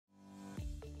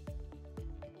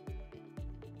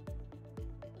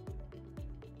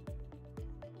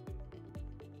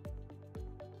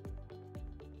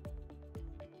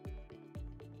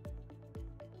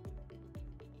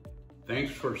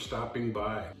Thanks for stopping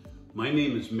by. My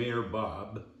name is Mayor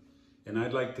Bob, and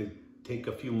I'd like to take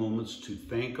a few moments to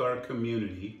thank our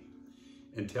community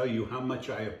and tell you how much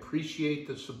I appreciate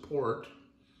the support,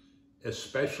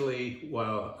 especially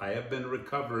while I have been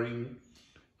recovering.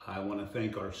 I want to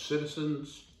thank our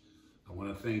citizens, I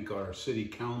want to thank our city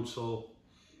council,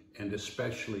 and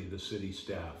especially the city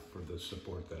staff for the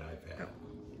support that I've had.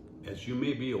 As you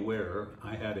may be aware,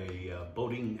 I had a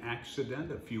boating accident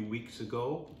a few weeks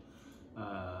ago.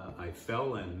 I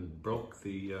fell and broke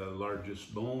the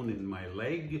largest bone in my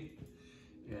leg,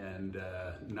 and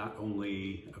not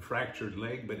only a fractured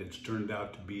leg, but it's turned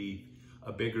out to be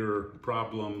a bigger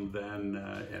problem than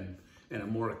and a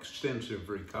more extensive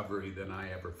recovery than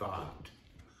I ever thought.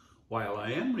 While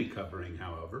I am recovering,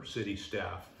 however, city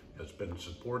staff has been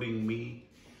supporting me.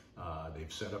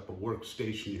 They've set up a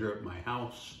workstation here at my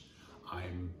house.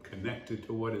 I'm connected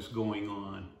to what is going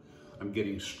on. I'm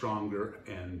getting stronger,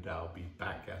 and I'll be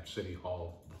back at City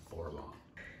Hall before long.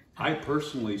 I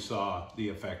personally saw the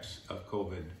effects of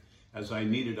COVID as I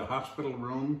needed a hospital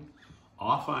room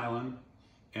off island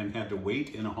and had to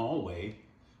wait in a hallway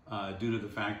due to the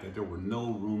fact that there were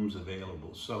no rooms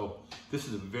available. So this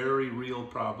is a very real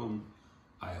problem.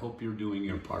 I hope you're doing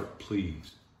your part.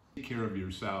 Please take care of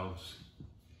yourselves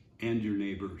and your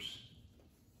neighbors.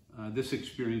 This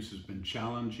experience has been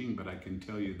challenging, but I can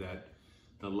tell you that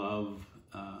the love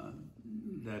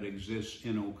that exists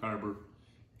in Oak Harbor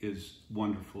is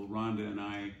wonderful. Rhonda and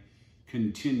I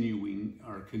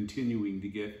are continuing to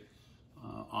get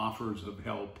offers of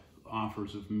help,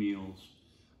 offers of meals,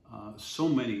 so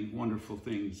many wonderful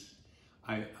things.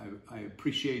 I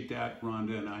appreciate that,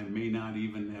 Rhonda, and I may not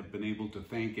even have been able to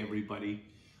thank everybody,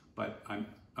 but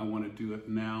I want to do it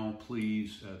now.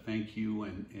 Please thank you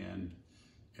and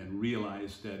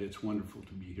realize that it's wonderful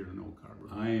to be here in Oak Harbor.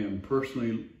 I am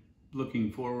personally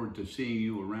looking forward to seeing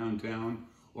you around town,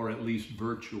 or at least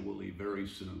virtually very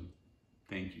soon.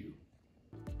 Thank you.